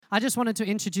I just wanted to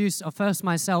introduce first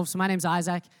myself. So my name's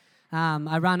Isaac.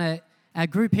 I run a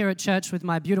group here at church with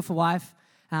my beautiful wife,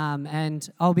 and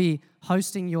I'll be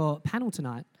hosting your panel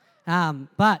tonight.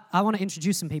 But I want to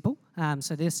introduce some people.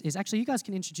 So this is actually, you guys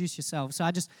can introduce yourselves. So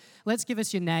let's give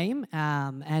us your name,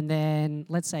 and then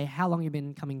let's say how long you've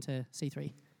been coming to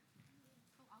C3.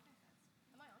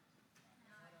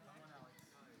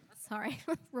 Sorry,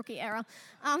 rookie error.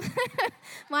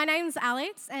 My name's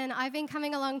Alex, and I've been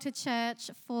coming along to church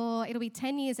for, it'll be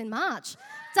 10 years in March.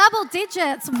 Double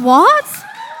digits, what?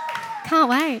 Can't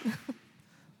wait.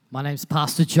 My name's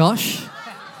Pastor Josh,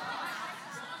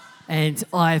 and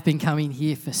I've been coming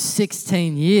here for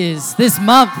 16 years this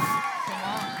month.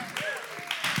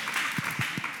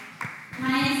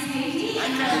 My name's Katie,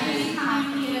 and I've been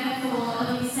coming here for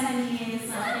at least 7 years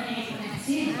in April next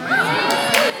year.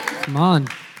 Come on.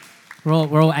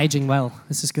 We're all aging well.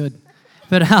 This is good.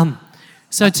 But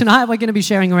so tonight we're going to be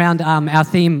sharing around our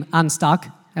theme, Unstuck,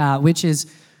 which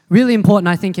is really important,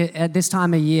 I think, at this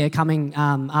time of year coming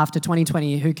after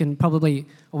 2020,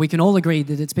 we can all agree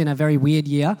that it's been a very weird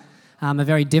year, a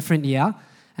very different year,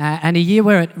 and a year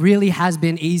where it really has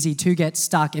been easy to get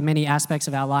stuck in many aspects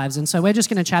of our lives. And so we're just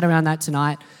going to chat around that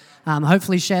tonight,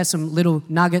 hopefully share some little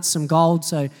nuggets, some gold.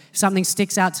 So if something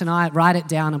sticks out tonight, write it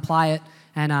down, apply it,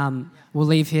 and we'll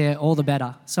leave here all the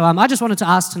better. So I just wanted to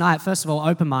ask tonight, first of all,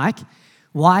 open mic,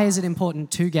 why is it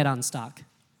important to get unstuck?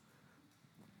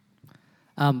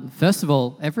 First of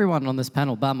all, everyone on this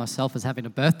panel, bar myself, is having a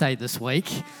birthday this week.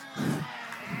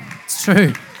 It's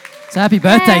true. So happy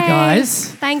birthday, Hey. guys.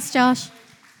 Thanks, Josh.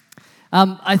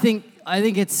 I think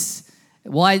it's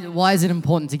why is it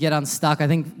important to get unstuck? I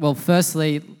think, well,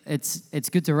 firstly, it's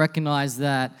good to recognize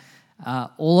that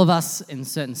all of us in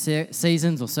certain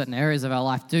seasons or certain areas of our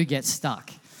life do get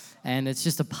stuck. And it's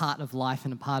just a part of life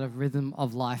and a part of rhythm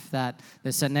of life that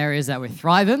there's certain areas that we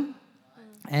thrive in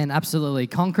and absolutely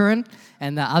conquer in,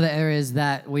 and there are other areas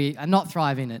that we are not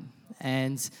thriving in.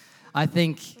 And I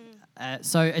think,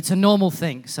 so it's a normal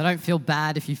thing. So don't feel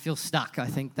bad if you feel stuck. I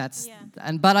think that's,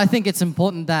 but I think it's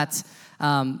important that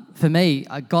for me,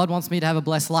 God wants me to have a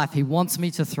blessed life. He wants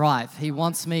me to thrive. He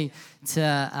wants me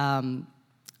to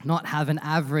not have an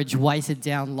average, weighted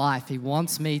down life. He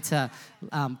wants me to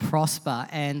prosper.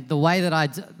 And the way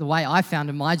I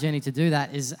found in my journey to do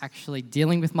that is actually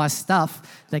dealing with my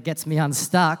stuff that gets me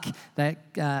unstuck, that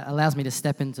allows me to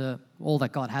step into all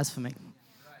that God has for me.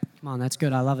 Come on, that's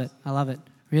good. I love it.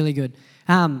 Really good.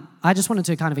 I just wanted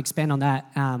to kind of expand on that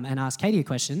and ask Katie a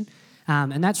question.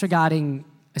 And that's regarding,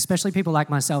 especially people like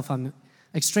myself, I'm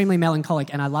extremely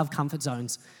melancholic and I love comfort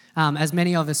zones, as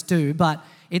many of us do. But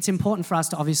it's important for us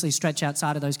to obviously stretch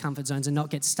outside of those comfort zones and not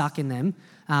get stuck in them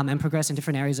and progress in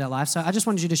different areas of our life. So I just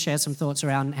wanted you to share some thoughts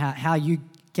around how you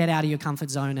get out of your comfort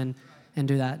zone and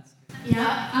do that.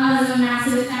 Yeah, I was a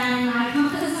massive fan of my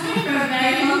comfort zone for a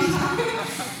very long time.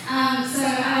 So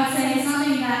I would say it's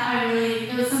something that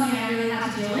it was something I really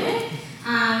had to deal with.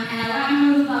 And I like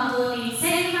my little bubble, being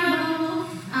safe in my bubble.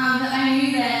 But I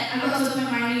knew that I got to a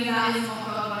point where I knew that is not what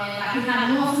God wanted. I could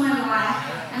have more for my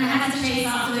life, and I had to chase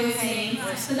after those things.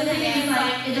 But the thing is,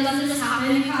 it doesn't just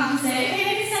happen. You can't just say, okay,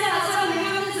 maybe step outside of the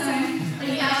comfort zone. But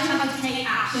you actually have to take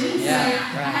action. So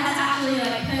I had to actually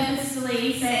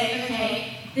purposefully say,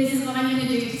 okay, this is what I'm going to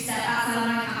do to step outside of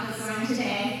my comfort zone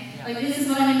today. This is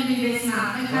what I'm going to do this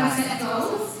month. And kind of set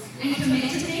goals and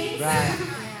commit to things.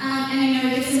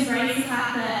 And just embrace the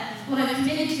fact that what I've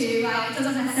committed to, it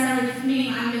doesn't necessarily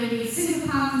mean that I'm going to be super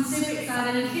pumped and super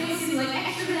excited and feel super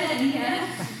extroverted in here.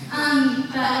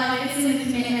 But it's in the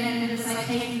commitment and just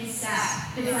taking the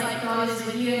step. It's God is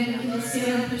with you and you're still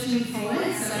going to push me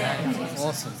forward. So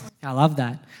Awesome. I love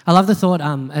that. I love the thought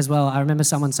as well. I remember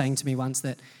someone saying to me once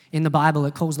that in the Bible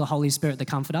it calls the Holy Spirit the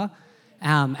Comforter.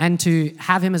 And to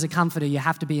have him as a comforter, you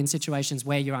have to be in situations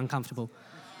where you're uncomfortable.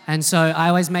 And so I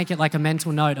always make it like a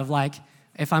mental note of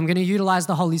if I'm going to utilize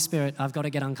the Holy Spirit, I've got to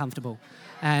get uncomfortable.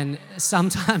 And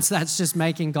sometimes that's just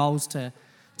making goals to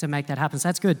make that happen. So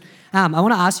that's good. I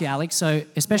want to ask you, Alex, so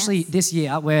especially this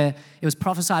year where it was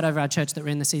prophesied over our church that we're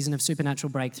in the season of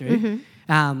supernatural breakthrough,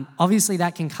 obviously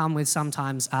that can come with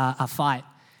sometimes a fight.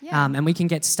 And we can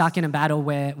get stuck in a battle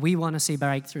where we want to see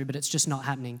breakthrough, but it's just not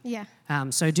happening. Yeah.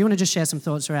 So do you want to just share some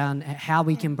thoughts around how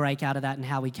we can break out of that and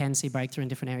how we can see breakthrough in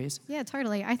different areas? Yeah,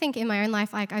 totally. I think in my own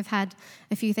life, I've had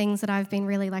a few things that I've been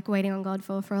really waiting on God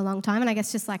for a long time, and I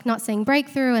guess just not seeing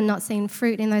breakthrough and not seeing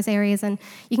fruit in those areas, and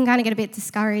you can kind of get a bit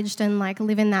discouraged and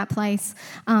live in that place.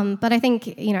 But I think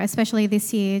especially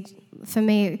this year for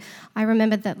me, I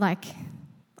remembered that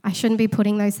I shouldn't be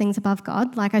putting those things above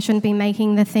God. Like I shouldn't be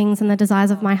making the things and the desires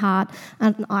of my heart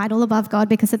an idol above God,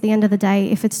 because at the end of the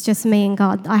day, if it's just me and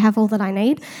God, I have all that I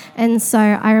need. And so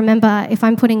I remember if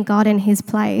I'm putting God in his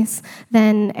place,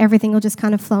 then everything will just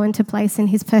kind of flow into place in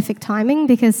his perfect timing,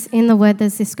 because in the word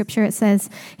there's this scripture, it says,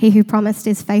 he who promised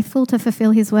is faithful to fulfill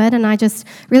his word. And I just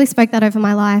really spoke that over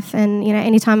my life. And, you know,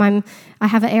 anytime I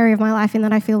have an area of my life in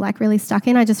that I feel like really stuck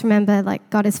in, I just remember like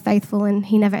God is faithful and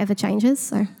he never ever changes.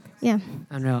 So yeah.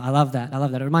 Unreal. I love that.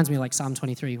 It reminds me of like Psalm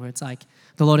 23, where it's like,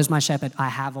 the Lord is my shepherd, I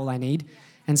have all I need.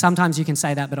 And sometimes you can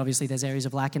say that, but obviously there's areas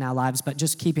of lack in our lives. But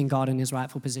just keeping God in his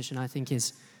rightful position, I think,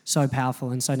 is so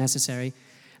powerful and so necessary.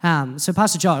 So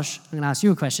Pastor Josh, I'm going to ask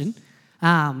you a question.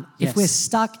 If we're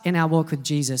stuck in our walk with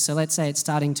Jesus, so let's say it's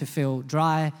starting to feel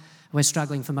dry, we're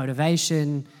struggling for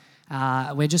motivation,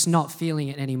 we're just not feeling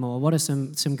it anymore, what are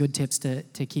some good tips to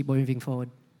keep moving forward?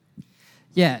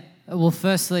 Yeah. Well,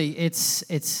 firstly,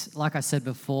 it's like I said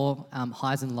before,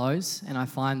 highs and lows, and I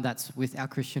find that's with our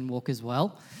Christian walk as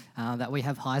well, that we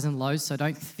have highs and lows. So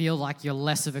don't feel like you're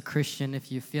less of a Christian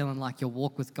if you're feeling like your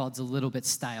walk with God's a little bit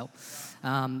stale.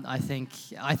 I think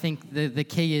the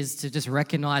key is to just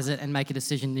recognize it and make a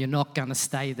decision. You're not going to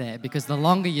stay there, because the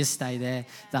longer you stay there,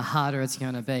 the harder it's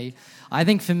going to be. I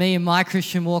think for me in my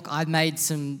Christian walk, I've made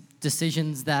some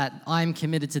decisions that I'm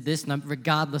committed to this,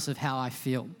 regardless of how I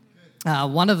feel.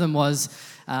 One of them was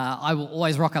I will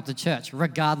always rock up to church,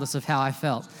 regardless of how I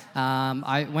felt.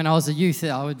 When I was a youth,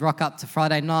 I would rock up to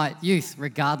Friday night youth,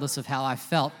 regardless of how I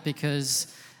felt, because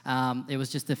it was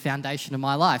just the foundation of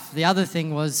my life. The other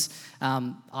thing was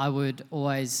I would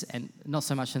always, and not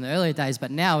so much in the earlier days, but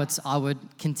now I would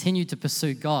continue to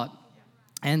pursue God.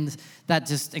 And that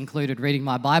just included reading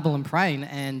my Bible and praying.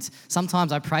 And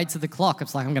sometimes I prayed to the clock.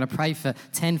 It's like, I'm going to pray for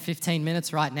 10, 15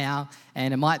 minutes right now,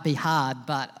 and it might be hard.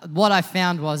 But what I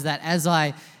found was that as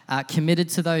I committed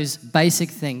to those basic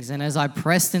things, and as I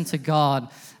pressed into God,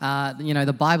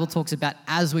 the Bible talks about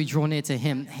as we draw near to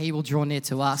him, he will draw near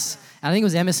to us. And I think it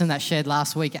was Emerson that shared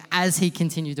last week, as he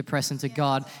continued to press into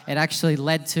God, it actually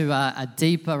led to a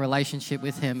deeper relationship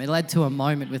with him. It led to a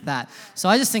moment with that. So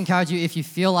I just encourage you, if you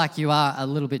feel like you are a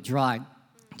little bit dry,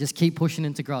 just keep pushing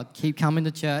into God. Keep coming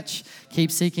to church.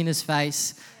 Keep seeking his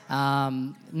face.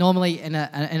 Normally, in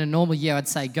a normal year, I'd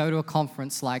say go to a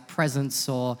conference like Presence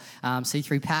or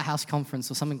C3 Powerhouse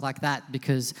Conference or something like that,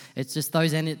 because it's just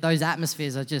those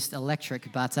atmospheres are just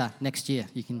electric. But next year,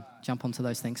 you can jump onto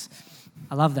those things.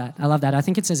 I love that. I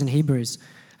think it says in Hebrews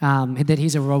that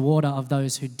he's a rewarder of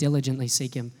those who diligently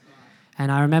seek him.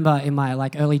 And I remember in my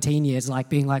early teen years,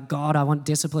 being like, God, I want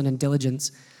discipline and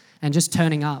diligence, and just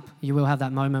turning up. You will have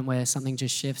that moment where something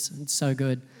just shifts. It's so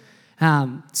good.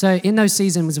 So in those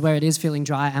seasons where it is feeling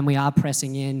dry and we are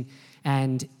pressing in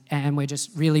and we're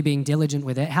just really being diligent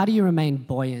with it, how do you remain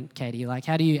buoyant, Katie?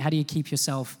 How do you keep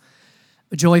yourself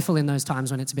joyful in those times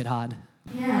when it's a bit hard?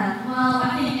 Yeah, well,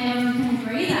 I think everyone can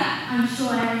agree that. I'm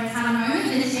sure everyone's had a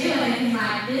moment this year where they've been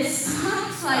like, this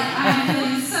sucks, I'm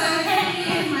feeling so heavy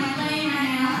in my plane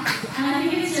right now. And I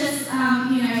think it's just,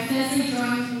 firstly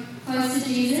drawing close to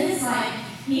Jesus.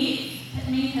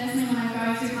 Me personally, when I'm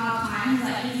going through hard times,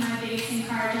 he's my biggest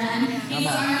encourager, and he's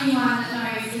the only one that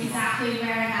knows exactly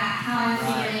where I'm at, how I'm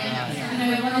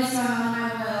feeling, what is going on in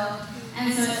my world.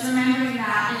 And so it's remembering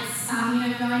that, it's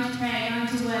going to prayer, going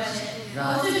to worship.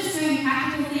 Also just doing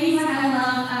practical things, I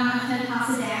love, I've heard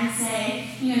Pastor Dan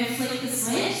say, flick the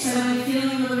switch. So when you're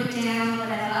feeling a little bit down or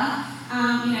whatever,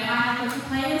 I have a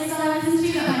playlist that I listen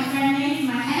to that my friend made for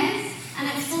my hands, and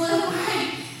it's full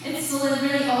of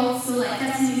really old school,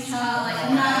 Destiny's Child,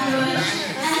 not good.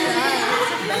 And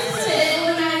it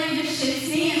automatically just shifts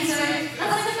me, and so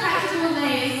that's the practical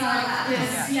way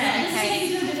just take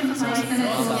you to a different place,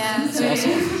 and it's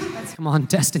awesome. Come on,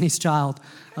 Destiny's Child.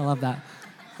 I love that.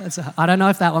 I don't know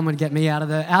if that one would get me out of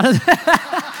the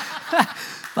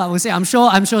but we'll see. I'm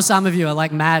sure some of you are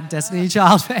mad Destiny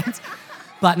Child fans.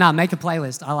 But no, make a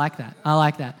playlist. I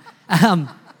like that.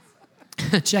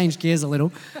 Change gears a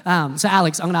little. So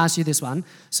Alex, I'm going to ask you this one.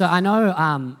 So I know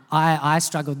I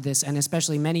struggled with this, and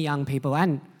especially many young people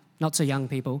and not so young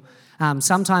people.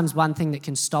 Sometimes one thing that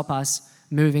can stop us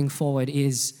moving forward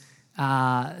is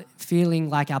feeling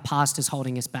like our past is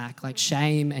holding us back,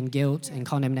 shame and guilt and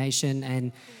condemnation.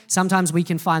 And sometimes we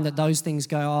can find that those things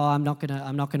go, I'm not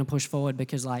gonna push forward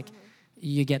because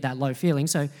you get that low feeling.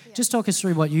 So just talk us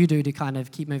through what you do to kind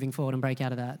of keep moving forward and break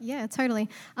out of that. Yeah, totally.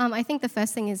 I think the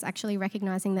first thing is actually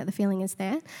recognizing that the feeling is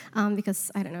there,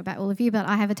 because I don't know about all of you, but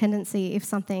I have a tendency, if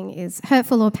something is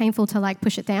hurtful or painful, to like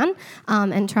push it down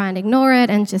and try and ignore it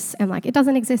and just am like, it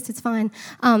doesn't exist, it's fine.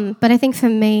 But I think for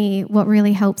me, what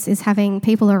really helps is having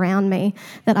people around me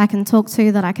that I can talk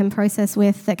to, that I can process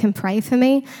with, that can pray for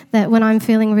me, that when I'm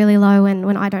feeling really low and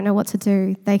when I don't know what to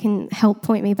do, they can help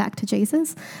point me back to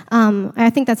Jesus. I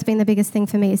think that's been the biggest thing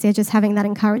for me, is just having that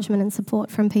encouragement and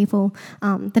support from people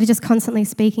that are just constantly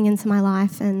speaking into my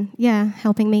life and,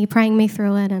 helping me, praying me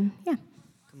through it and,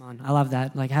 Come on, I love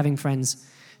that. Like having friends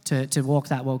to walk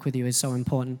that walk with you is so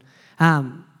important.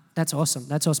 That's awesome.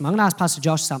 That's awesome. I'm going to ask Pastor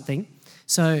Josh something.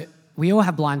 So we all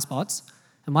have blind spots,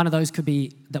 and one of those could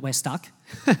be that we're stuck.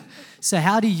 So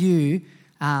how do you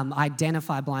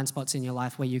identify blind spots in your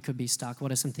life where you could be stuck?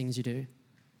 What are some things you do?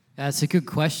 It's a good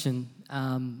question,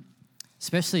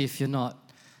 especially if you're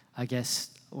not, I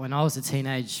guess, when I was a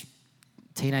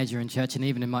teenager in church and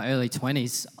even in my early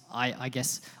 20s, I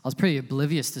guess I was pretty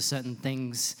oblivious to certain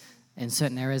things in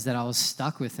certain areas that I was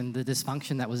stuck with and the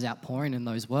dysfunction that was outpouring in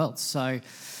those worlds. So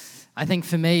I think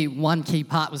for me, one key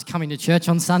part was coming to church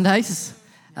on Sundays.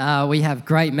 We have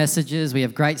great messages, we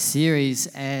have great series,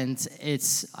 and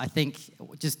it's, I think,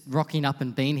 just rocking up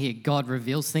and being here, God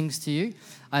reveals things to you.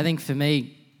 I think for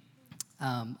me,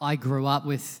 I grew up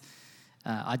with,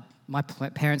 my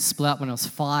parents split up when I was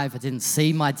 5. I didn't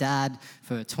see my dad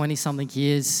for 20-something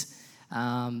years,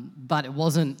 but it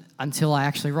wasn't until I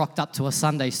actually rocked up to a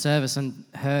Sunday service and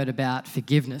heard about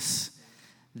forgiveness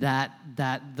that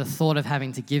the thought of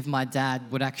having to give my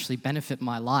dad would actually benefit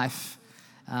my life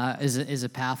was a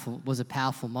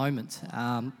powerful moment.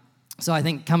 So I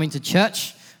think coming to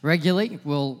church regularly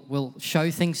will show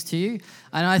things to you.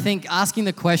 And I think asking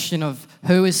the question of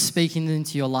who is speaking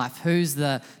into your life, who's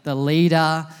the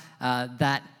leader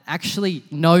that actually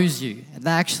knows you,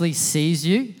 that actually sees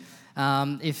you.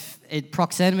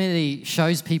 Proximity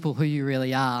shows people who you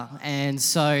really are. And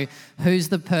so who's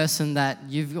the person that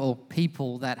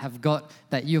people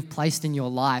that you've placed in your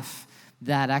life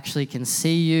that actually can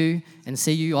see you and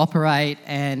see you operate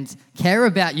and care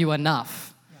about you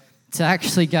enough to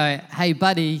actually go, hey,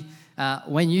 buddy,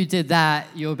 when you did that,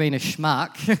 you were being a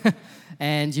schmuck,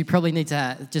 and you probably need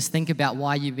to just think about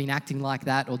why you've been acting like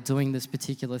that or doing this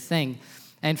particular thing.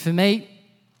 And for me,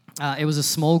 it was a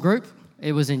small group.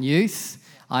 It was in youth.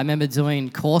 I remember doing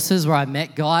courses where I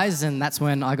met guys, and that's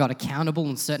when I got accountable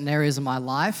in certain areas of my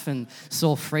life and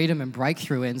saw freedom and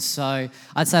breakthrough. And so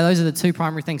I'd say those are the two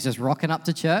primary things, just rocking up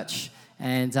to church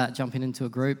and jumping into a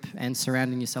group and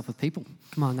surrounding yourself with people.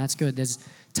 Come on, that's good. There's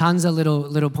tons of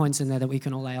little points in there that we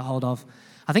can all lay a hold of.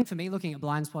 I think for me, looking at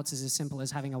blind spots is as simple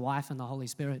as having a wife and the Holy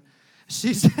Spirit.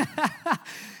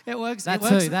 It works.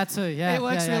 That too. Yeah, it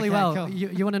works really well. Cool.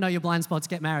 You want to know your blind spots?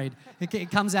 Get married.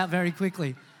 It comes out very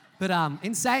quickly. But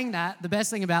in saying that, the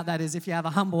best thing about that is if you have a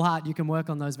humble heart, you can work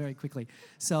on those very quickly.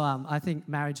 So I think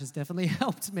marriage has definitely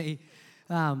helped me.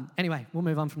 Anyway, we'll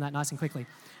move on from that nice and quickly.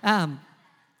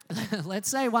 Let's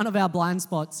say one of our blind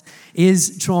spots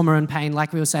is trauma and pain.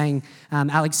 Like we were saying,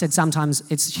 Alex said sometimes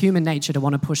it's human nature to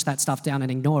want to push that stuff down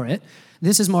and ignore it.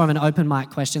 This is more of an open mic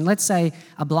question. Let's say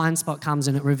a blind spot comes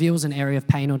and it reveals an area of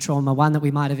pain or trauma, one that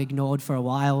we might have ignored for a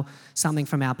while, something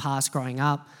from our past growing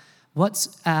up.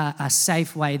 What's a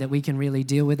safe way that we can really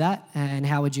deal with that? And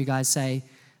how would you guys say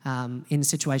in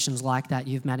situations like that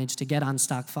you've managed to get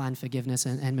unstuck, find forgiveness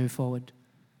and move forward?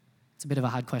 It's a bit of a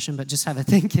hard question, but just have a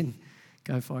think and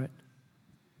go for it.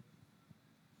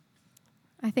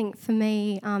 I think for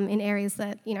me, in areas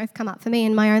that have come up for me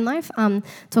in my own life,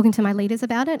 talking to my leaders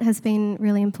about it has been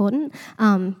really important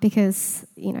because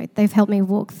they've helped me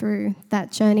walk through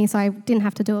that journey, so I didn't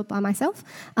have to do it by myself.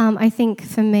 I think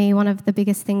for me, one of the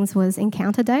biggest things was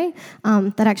Encounter Day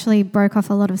that actually broke off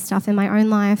a lot of stuff in my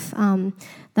own life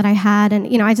that I had,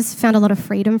 and I just found a lot of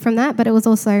freedom from that. But it was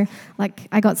also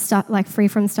I got free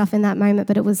from stuff in that moment,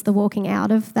 but it was the walking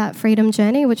out of that freedom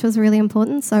journey, which was really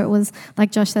important. So it was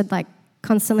like Josh said,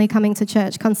 constantly coming to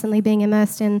church, constantly being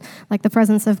immersed in the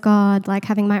presence of God,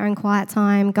 having my own quiet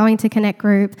time, going to Connect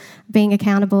Group, being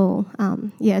accountable,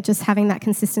 just having that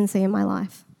consistency in my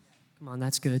life. Come on,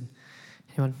 that's good.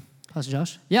 Anyone? Pastor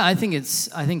Josh? Yeah, I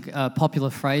think a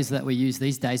popular phrase that we use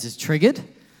these days is triggered,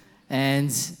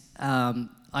 and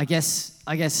I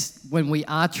guess when we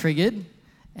are triggered,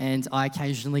 and I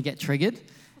occasionally get triggered,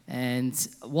 and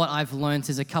what I've learned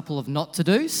is a couple of not to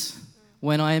do's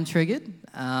when I am triggered.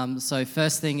 So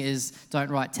first thing is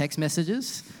don't write text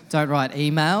messages, don't write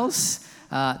emails,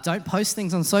 don't post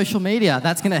things on social media.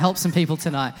 That's going to help some people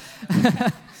tonight.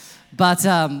 But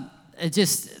it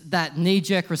just that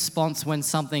knee-jerk response when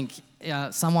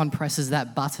someone presses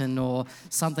that button or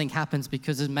something happens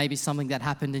because of maybe something that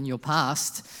happened in your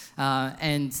past,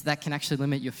 and that can actually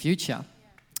limit your future.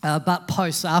 But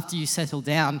after you settle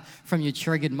down from your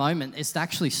triggered moment, is to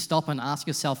actually stop and ask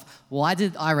yourself, why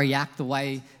did I react the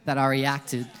way that I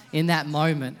reacted in that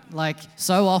moment? Like,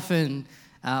 so often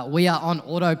we are on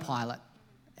autopilot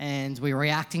and we're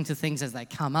reacting to things as they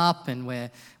come up, and we're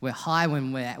high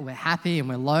when we're happy, and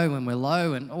we're low when we're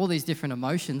low, and all these different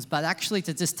emotions. But actually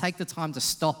to just take the time to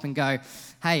stop and go,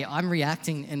 hey, I'm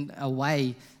reacting in a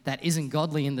way that isn't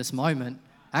godly in this moment.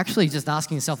 Actually just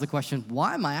asking yourself the question,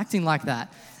 why am I acting like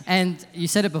that? And you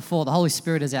said it before, the Holy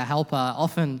Spirit is our helper.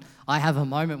 Often I have a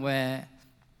moment where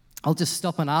I'll just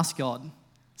stop and ask God.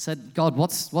 Said, God,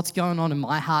 what's going on in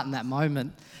my heart in that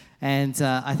moment? And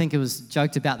I think it was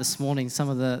joked about this morning, some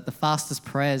of the fastest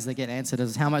prayers that get answered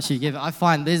is how much you give. I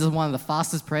find this is one of the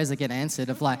fastest prayers that get answered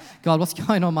of like, God, what's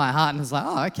going on in my heart? And it's like,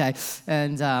 oh, okay.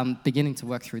 And beginning to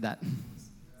work through that.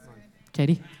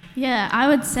 Katie? Yeah, I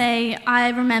would say I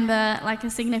remember like a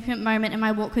significant moment in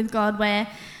my walk with God where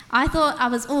I thought I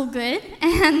was all good,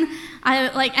 and I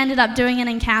like ended up doing an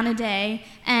encounter day,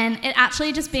 and it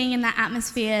actually just being in that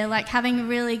atmosphere, like having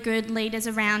really good leaders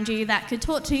around you that could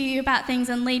talk to you about things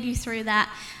and lead you through that,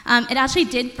 it actually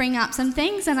did bring up some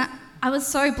things, and I was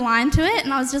so blind to it,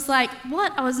 and I was just like,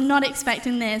 what? I was not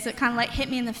expecting this. It kind of like hit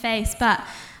me in the face, but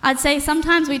I'd say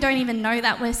sometimes we don't even know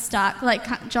that we're stuck.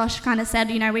 Like Josh kind of said,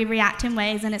 we react in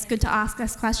ways, and it's good to ask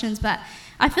us questions, but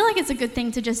I feel like it's a good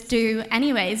thing to just do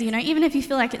anyways, even if you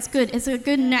feel like it's a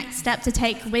good next step to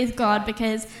take with God,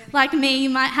 because like me, you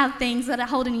might have things that are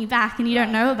holding you back and you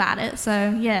don't know about it,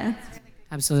 so yeah.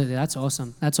 Absolutely, that's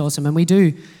awesome. That's awesome. And we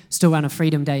do still run a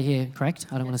Freedom Day here, correct?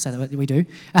 I don't want to say that, but we do.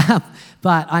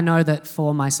 But I know that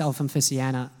for myself and for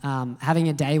Sienna, having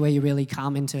a day where you really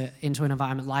come into an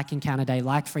environment like Encounter Day,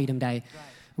 like Freedom Day,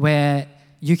 where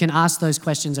you can ask those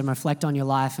questions and reflect on your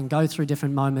life and go through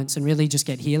different moments and really just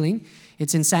get healing.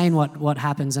 It's insane what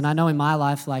happens. And I know in my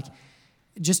life, like,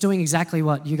 just doing exactly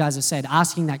what you guys have said,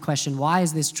 asking that question, why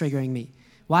is this triggering me?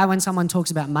 Why when someone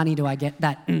talks about money do I get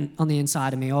that on the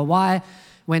inside of me? Or why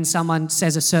when someone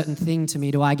says a certain thing to me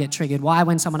do I get triggered? Why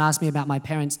when someone asks me about my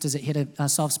parents does it hit a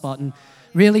soft spot? And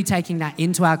really taking that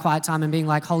into our quiet time and being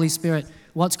like, Holy Spirit,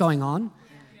 what's going on?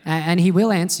 And he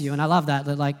will answer you. And I love that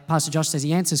like Pastor Josh says,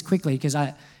 he answers quickly because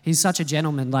he's such a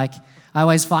gentleman. Like, I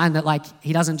always find that like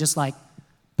he doesn't just like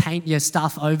paint your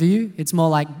stuff over you. It's more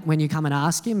like when you come and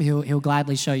ask him, he'll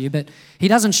gladly show you. But he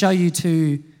doesn't show you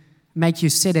to make you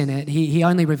sit in it. He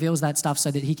only reveals that stuff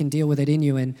so that he can deal with it in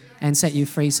you and set you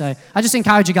free. So I just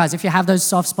encourage you guys, if you have those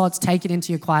soft spots, take it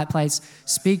into your quiet place,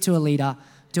 speak to a leader,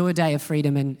 do a day of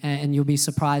freedom, and you'll be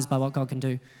surprised by what God can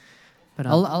do. But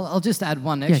I'll just add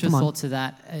one extra thought to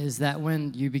that, is that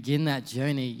when you begin that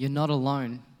journey, you're not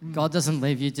alone. God doesn't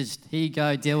leave you just, here you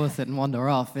go, deal with it and wander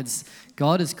off.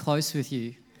 God is close with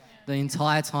you the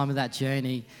entire time of that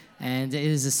journey, and it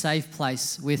is a safe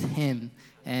place with him.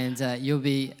 And you'll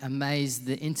be amazed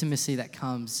the intimacy that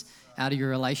comes out of your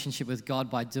relationship with God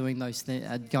by doing those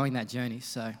going that journey.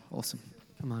 So awesome.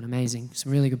 Come on, amazing.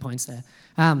 Some really good points there.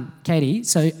 Katie,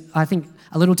 so I think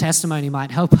a little testimony might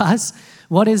help us.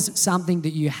 What is something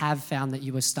that you have found that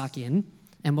you were stuck in,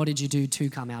 and what did you do to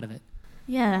come out of it?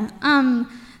 Yeah.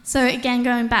 So again,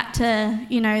 going back to,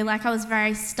 like I was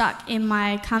very stuck in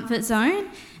my comfort zone,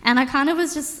 and I kind of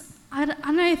was just, I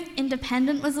don't know if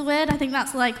independent was the word. I think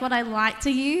that's like what I like to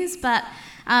use, but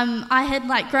I had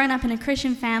like grown up in a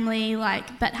Christian family,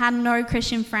 but had no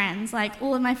Christian friends. Like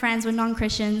all of my friends were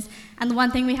non-Christians, and the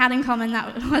one thing we had in common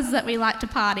was that we liked to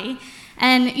party.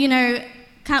 And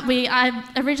I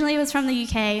originally was from the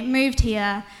UK, moved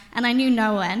here, and I knew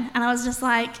no one, and I was just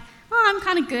like, oh, I'm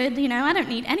kind of good, I don't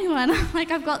need anyone.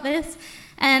 Like I've got this.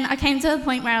 And I came to a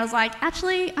point where I was like,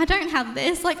 actually, I don't have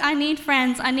this. Like, I need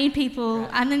friends. I need people.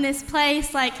 I'm in this place,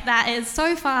 that is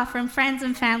so far from friends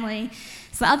and family.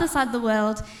 It's the other side of the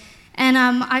world. And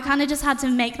I kind of just had to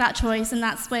make that choice, and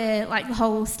that's where, the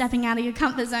whole stepping out of your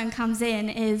comfort zone comes in,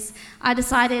 is I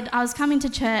decided I was coming to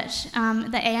church,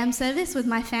 the AM service with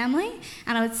my family,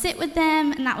 and I would sit with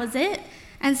them, and that was it.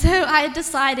 And so I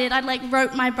decided, I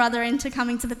wrote my brother into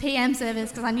coming to the PM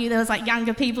service because I knew there was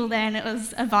younger people there and it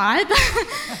was a vibe.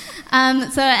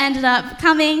 So I ended up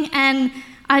coming, and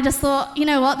I just thought, you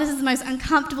know what, this is the most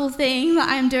uncomfortable thing that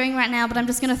I'm doing right now, but I'm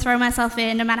just going to throw myself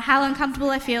in. No matter how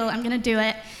uncomfortable I feel, I'm going to do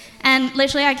it. And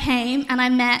literally I came and I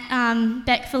met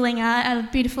Beck Fallinger, a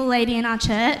beautiful lady in our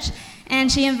church,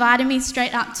 and she invited me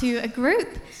straight up to a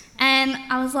group. And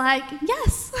I was like,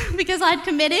 yes, because I'd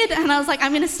committed, and I was like,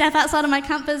 I'm going to step outside of my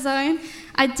comfort zone.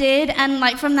 I did, and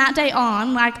from that day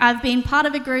on, I've been part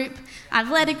of a group I've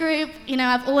led a group,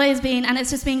 I've always been, and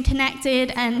it's just been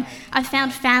connected, and I've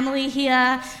found family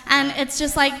here, and it's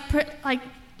just like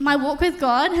my walk with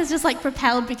God has just like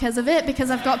propelled because of it, because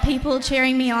I've got people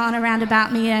cheering me on around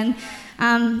about me, and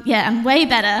I'm way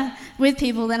better with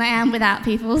people than I am without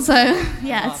people, so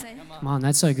yeah. Come on,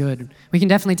 that's so good. We can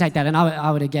definitely take that, and I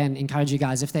would again encourage you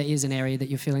guys, if there is an area that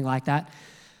you're feeling like that,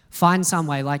 find some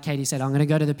way, like Katie said, I'm going to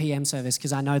go to the PM service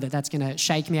because I know that that's going to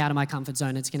shake me out of my comfort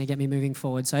zone. It's going to get me moving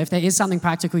forward. So if there is something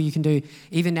practical you can do,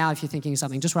 even now if you're thinking of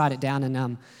something, just write it down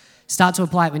and start to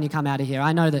apply it when you come out of here.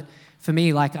 I know that for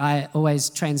me, like I always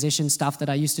transition stuff that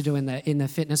I used to do in the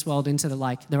fitness world into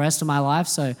the rest of my life.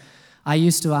 So I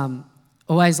used to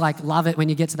always like love it when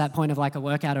you get to that point of like a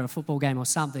workout or a football game or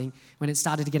something, when it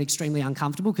started to get extremely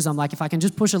uncomfortable, because I'm like, if I can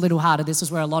just push a little harder, this is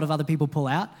where a lot of other people pull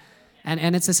out.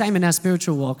 And it's the same in our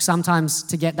spiritual walk. Sometimes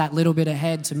to get that little bit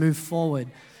ahead, to move forward,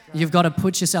 you've got to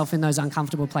put yourself in those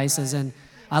uncomfortable places. And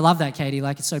I love that, Katie.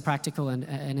 Like, it's so practical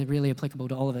and really applicable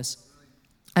to all of us.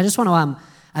 I just want to,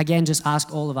 again, just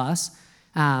ask all of us,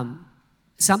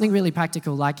 something really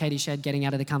practical, like Katie shared, getting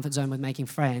out of the comfort zone with making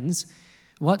friends.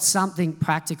 What's something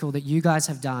practical that you guys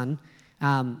have done,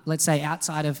 let's say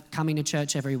outside of coming to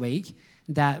church every week,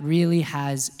 that really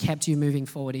has kept you moving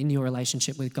forward in your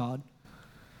relationship with God?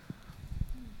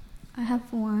 I have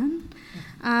one.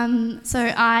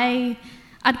 So I'd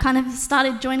kind of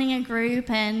started joining a group,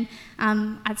 and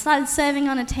I'd started serving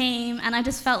on a team, and I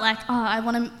just felt like, I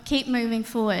want to keep moving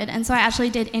forward. And so I actually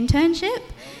did internship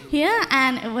here,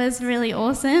 and it was really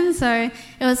awesome. So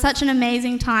it was such an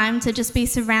amazing time to just be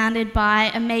surrounded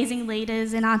by amazing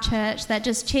leaders in our church that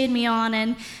just cheered me on,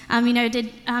 and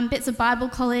did bits of Bible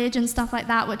college and stuff like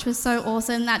that, which was so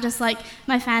awesome. That just like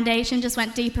my foundation just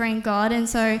went deeper in God. And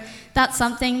so that's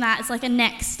something that is like a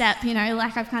next step,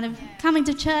 like I've kind of coming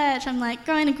to church, I'm like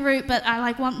going to group, but I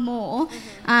like want more.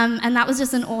 And that was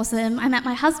just an awesome. I met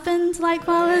my husband like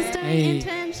while I was doing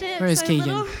internship. Where is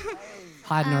Keegan?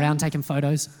 Hiding around taking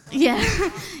photos.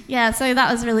 Yeah, so that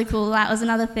was really cool. That was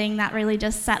another thing that really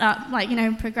just set up,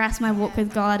 progressed my walk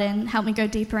with God and helped me go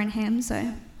deeper in Him. So,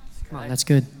 come on, that's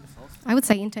good. I would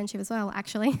say internship as well,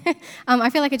 actually.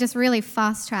 I feel like it just really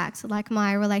fast-tracked like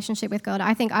my relationship with God.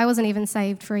 I think I wasn't even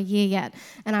saved for a year yet,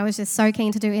 and I was just so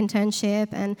keen to do internship.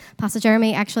 And Pastor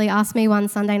Jeremy actually asked me one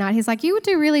Sunday night, he's like, you would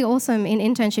do really awesome in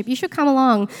internship. You should come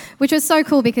along, which was so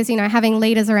cool because, having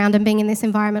leaders around and being in this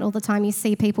environment all the time, you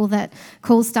see people that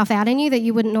call stuff out in you that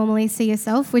you wouldn't normally see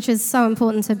yourself, which is so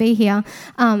important to be here.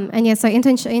 So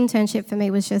internship for me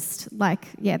was just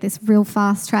this real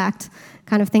fast-tracked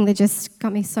kind of thing that just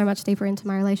got me so much deeper into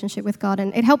my relationship with God,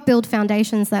 and it helped build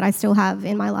foundations that I still have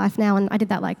in my life now, and I did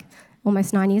that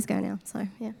almost 9 years ago now, so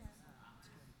yeah.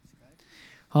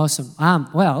 Awesome.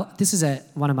 Well, this is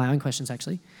one of my own questions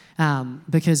actually,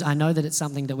 because I know that it's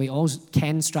something that we all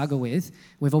can struggle with.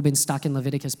 We've all been stuck in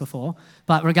Leviticus before,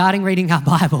 but regarding reading our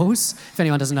Bibles, if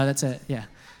anyone doesn't know,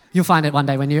 you'll find it one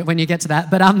day when you get to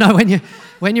that, but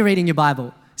when you're reading your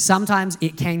Bible, sometimes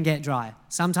it can get dry.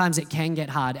 Sometimes it can get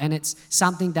hard. And it's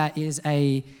something that is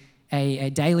a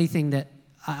daily thing that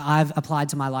I've applied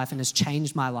to my life and has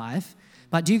changed my life.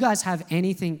 But do you guys have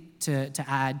anything to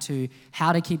add to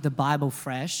how to keep the Bible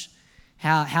fresh?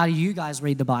 How do you guys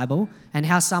read the Bible? And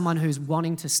how someone who's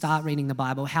wanting to start reading the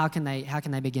Bible, how can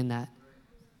they begin that?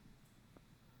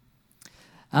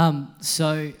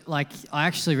 I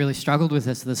actually really struggled with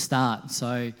this at the start.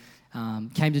 So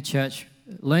came to church,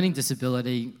 learning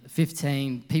disability,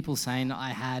 15, people saying I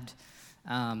had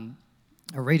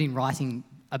a reading, writing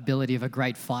ability of a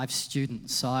grade 5 student.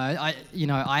 So I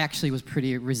actually was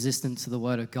pretty resistant to the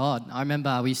Word of God. I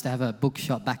remember we used to have a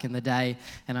bookshop back in the day,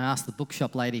 and I asked the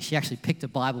bookshop lady, she actually picked a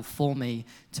Bible for me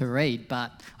to read,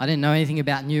 but I didn't know anything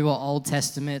about New or Old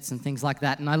Testaments and things like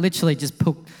that, and I literally just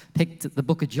picked the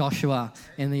book of Joshua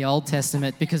in the Old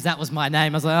Testament because that was my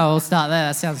name. I was like, we'll start there,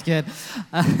 that sounds good.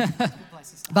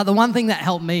 But the one thing that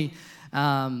helped me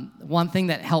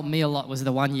a lot was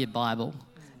the 1 Year Bible.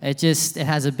 It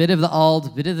has a bit of the old, a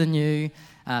bit of the new,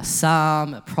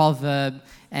 Psalm, Proverb,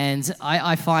 and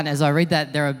I find as I read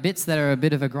that there are bits that are a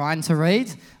bit of a grind to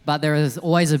read, but there is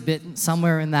always a bit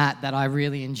somewhere in that I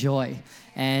really enjoy.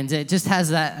 And it just has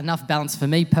that enough balance for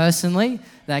me personally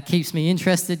that keeps me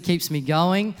interested, keeps me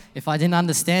going. If I didn't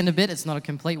understand a bit, it's not a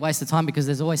complete waste of time because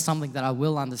there's always something that I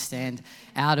will understand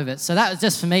out of it. So that was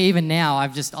just for me. Even now,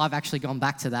 I've actually gone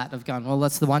back to that of going, well,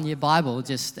 that's the 1 Year Bible. It's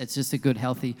just a good,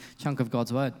 healthy chunk of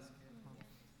God's Word.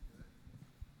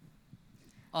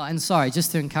 Oh, and sorry,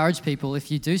 just to encourage people,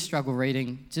 if you do struggle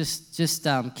reading, just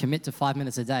commit to 5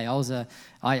 minutes a day.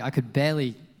 I could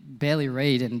barely barely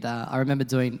read, and I remember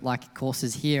doing like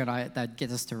courses here, and they'd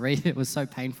get us to read. It was so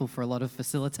painful for a lot of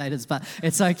facilitators, but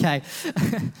it's okay.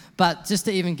 But just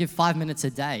to even give 5 minutes a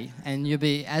day, and you'll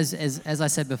be, as I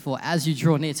said before, as you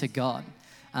draw near to God,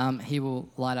 He will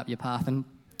light up your path. And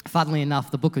funnily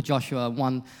enough, the book of Joshua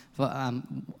 1,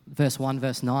 verse 1,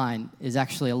 verse 9 is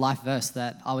actually a life verse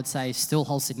that I would say still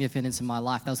holds significance in my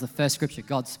life. That was the first scripture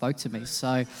God spoke to me.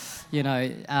 So,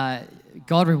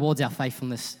 God rewards our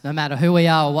faithfulness. No matter who we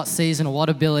are or what season or what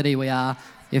ability we are,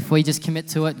 if we just commit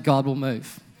to it, God will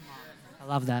move. I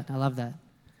love that.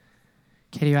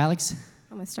 Katie or Alex?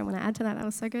 I almost don't want to add to that. That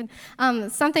was so good.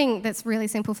 Something that's really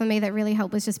simple for me that really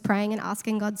helped was just praying and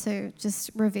asking God to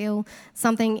just reveal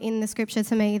something in the scripture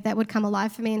to me that would come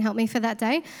alive for me and help me for that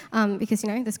day. Because,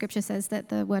 the scripture says that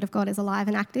the word of God is alive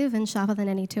and active and sharper than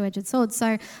any two-edged sword.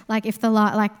 So, if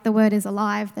the word is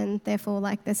alive, then therefore,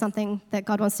 there's something that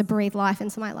God wants to breathe life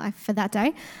into my life for that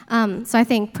day. So I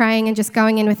think praying and just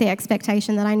going in with the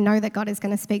expectation that I know that God is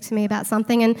going to speak to me about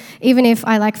something. And even if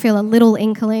I feel a little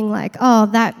inkling,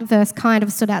 that verse kind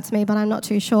of stood out to me, but I'm not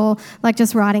too sure,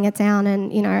 just writing it down.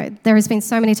 And, there has been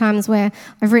so many times where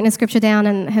I've written a scripture down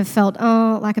and have felt,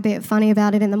 a bit funny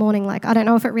about it in the morning. I don't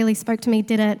know if it really spoke to me,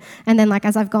 did it? And then,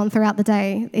 as I've gone throughout the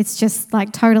day, it's just,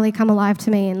 totally come alive to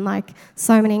me in,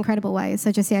 so many incredible ways.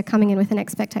 So just, coming in with an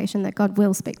expectation that God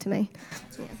will speak to me.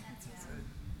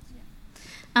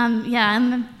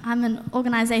 I'm an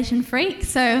organisation freak,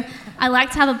 so I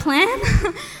like to have a plan.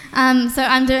 So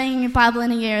I'm doing Bible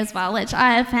in a year as well, which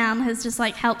I have found has just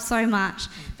helped so much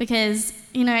because,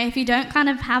 if you don't kind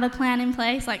of have a plan in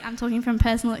place, I'm talking from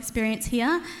personal experience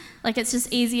here, it's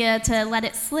just easier to let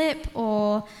it slip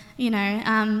or,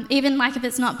 even if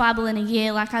it's not Bible in a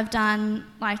year, I've done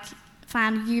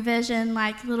found YouVersion,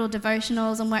 little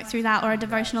devotionals and work through that, or a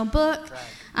devotional book.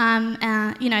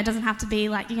 It doesn't have to be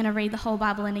you're going to read the whole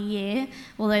Bible in a year,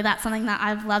 although that's something that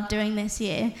I've loved doing this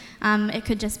year. It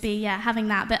could just be, having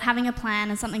that, but having a plan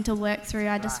and something to work through,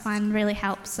 I just find really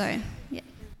helps. So, yeah.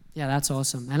 Yeah, that's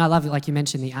awesome. And I love it, you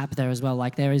mentioned the app there as well.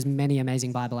 There is many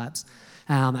amazing Bible apps.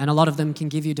 And a lot of them can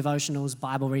give you devotionals,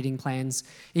 Bible reading plans.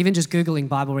 Even just Googling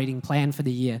Bible reading plan for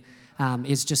the year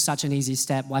is just such an easy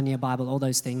step, 1 year Bible, all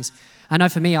those things. I know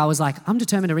for me, I was I'm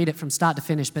determined to read it from start to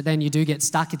finish, but then you do get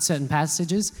stuck in certain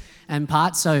passages and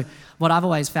parts. So what I've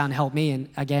always found helped me, and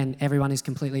again, everyone is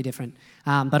completely different,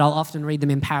 but I'll often read them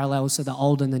in parallel, so the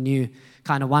old and the new,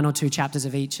 kind of 1 or 2 chapters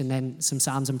of each, and then some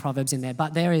Psalms and Proverbs in there.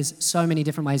 But there is so many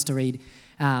different ways to read.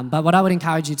 But what I would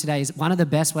encourage you today is one of the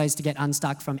best ways to get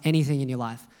unstuck from anything in your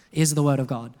life is the Word of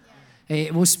God.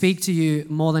 It will speak to you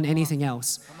more than anything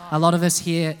else. A lot of us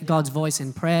hear God's voice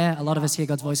in prayer. A lot of us hear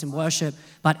God's voice in worship.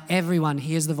 But everyone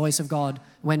hears the voice of God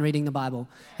when reading the Bible.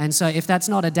 And so if that's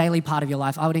not a daily part of your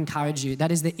life, I would encourage you. That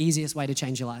is the easiest way to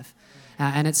change your life.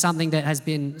 And it's something that has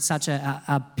been such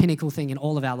a pinnacle thing in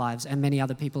all of our lives and many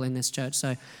other people in this church.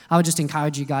 So I would just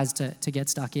encourage you guys to get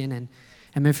stuck in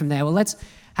and move from there. Well, let's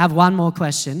have one more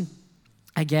question.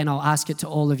 Again, I'll ask it to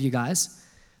all of you guys.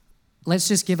 Let's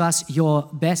just give us your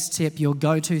best tip, your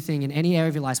go-to thing in any area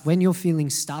of your life when you're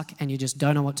feeling stuck and you just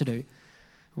don't know what to do.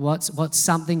 What's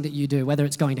something that you do, whether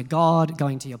it's going to God,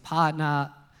 going to your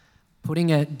partner,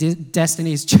 putting a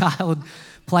Destiny's Child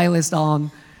playlist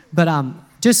on, but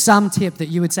just some tip that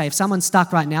you would say, if someone's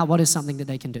stuck right now, what is something that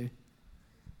they can do?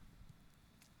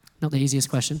 Not the easiest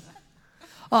question.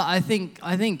 Oh, I think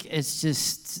it's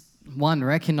just... one,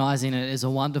 recognizing it is a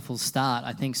wonderful start.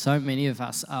 I think so many of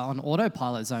us are on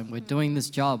autopilot zone. We're doing this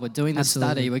job, we're doing this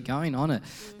study, we're going on it,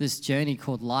 this journey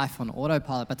called life on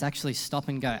autopilot, but to actually stop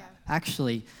and go,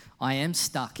 actually, I am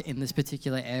stuck in this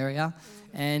particular area.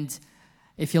 And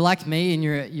if you're like me and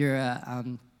you're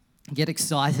get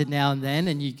excited now and then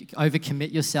and you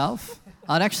overcommit yourself,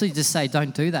 I'd actually just say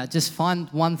don't do that. Just find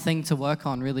one thing to work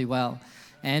on really well.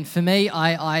 And for me,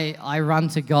 I run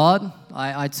to God.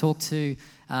 I talk to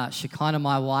Shekinah,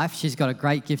 my wife. She's got a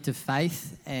great gift of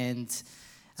faith, and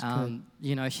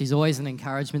she's always an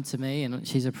encouragement to me, and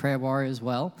she's a prayer warrior as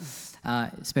well,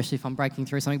 especially if I'm breaking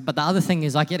through something. But the other thing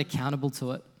is I get accountable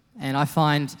to it, and I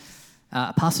find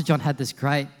Pastor John had this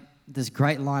great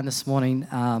line this morning.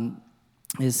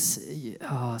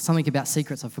 Something about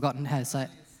secrets. I've forgotten how to say it.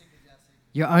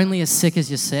 You're only as sick as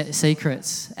your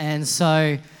secrets. And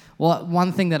so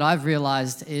one thing that I've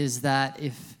realized is that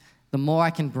if the more I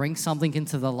can bring something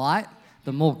into the light,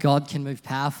 the more God can move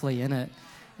powerfully in it.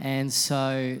 And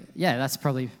so, yeah, that's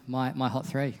probably my hot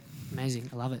 3. Amazing.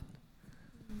 I love it.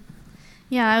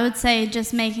 Yeah, I would say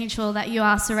just making sure that you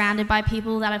are surrounded by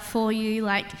people that are for you.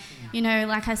 Like, you know,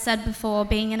 like I said before,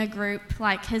 being in a group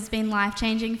like has been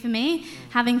life-changing for me.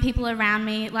 Having people around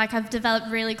me, like I've developed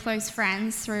really close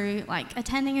friends through like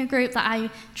attending a group that I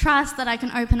trust, that I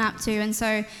can open up to. And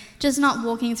so just not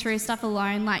walking through stuff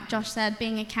alone, like Josh said,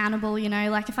 being accountable, you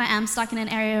know, like if I am stuck in an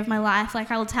area of my life,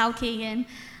 like I'll tell Keegan,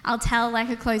 I'll tell like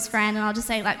a close friend, and I'll just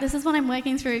say like, this is what I'm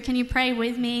working through. Can you pray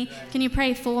with me? Can you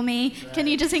pray for me? Can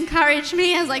you just encourage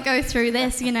me as I go through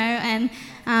this, you know? And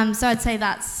so I'd say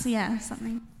that's,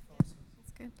 something.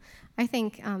 That's good. I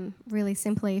think really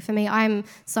simply for me, I'm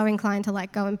so inclined to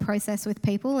like go and process with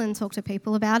people and talk to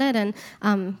people about it. And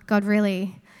God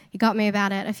really, he got me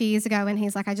about it a few years ago when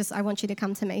he's like, I want you to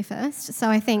come to me first. So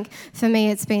I think for me,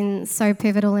 it's been so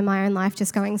pivotal in my own life,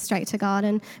 just going straight to God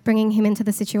and bringing him into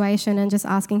the situation and just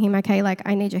asking him, okay, like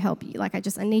I need your help. Like I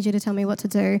need you to tell me what to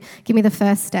do. Give me the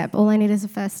first step. All I need is a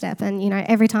first step. And, you know,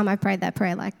 every time I've prayed that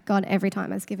prayer, like God every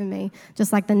time has given me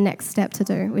just like the next step to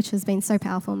do, which has been so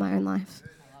powerful in my own life.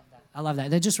 I love that.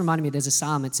 That just reminded me, there's a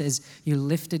psalm. It says, you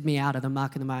lifted me out of the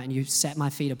muck of the mire and you set my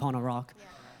feet upon a rock. Yeah.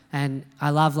 And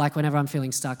I love, like, whenever I'm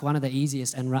feeling stuck, one of the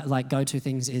easiest and like go-to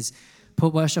things is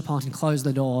put worship on, close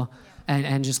the door,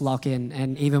 and just lock in.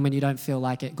 And even when you don't feel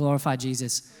like it, glorify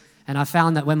Jesus. And I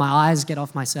found that when my eyes get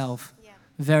off myself,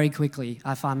 very quickly,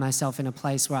 I find myself in a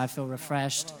place where I feel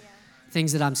refreshed.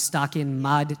 Things that I'm stuck in,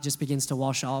 mud just begins to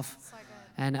wash off.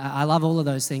 And I love all of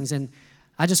those things. And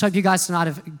I just hope you guys tonight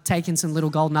have taken some little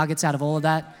gold nuggets out of all of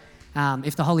that.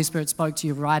 If the Holy Spirit spoke to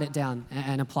you, write it down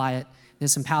and apply it.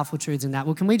 There's some powerful truths in that.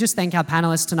 Well, can we just thank our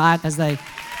panelists tonight as they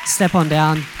step on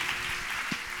down? You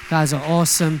guys are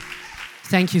awesome.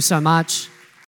 Thank you so much.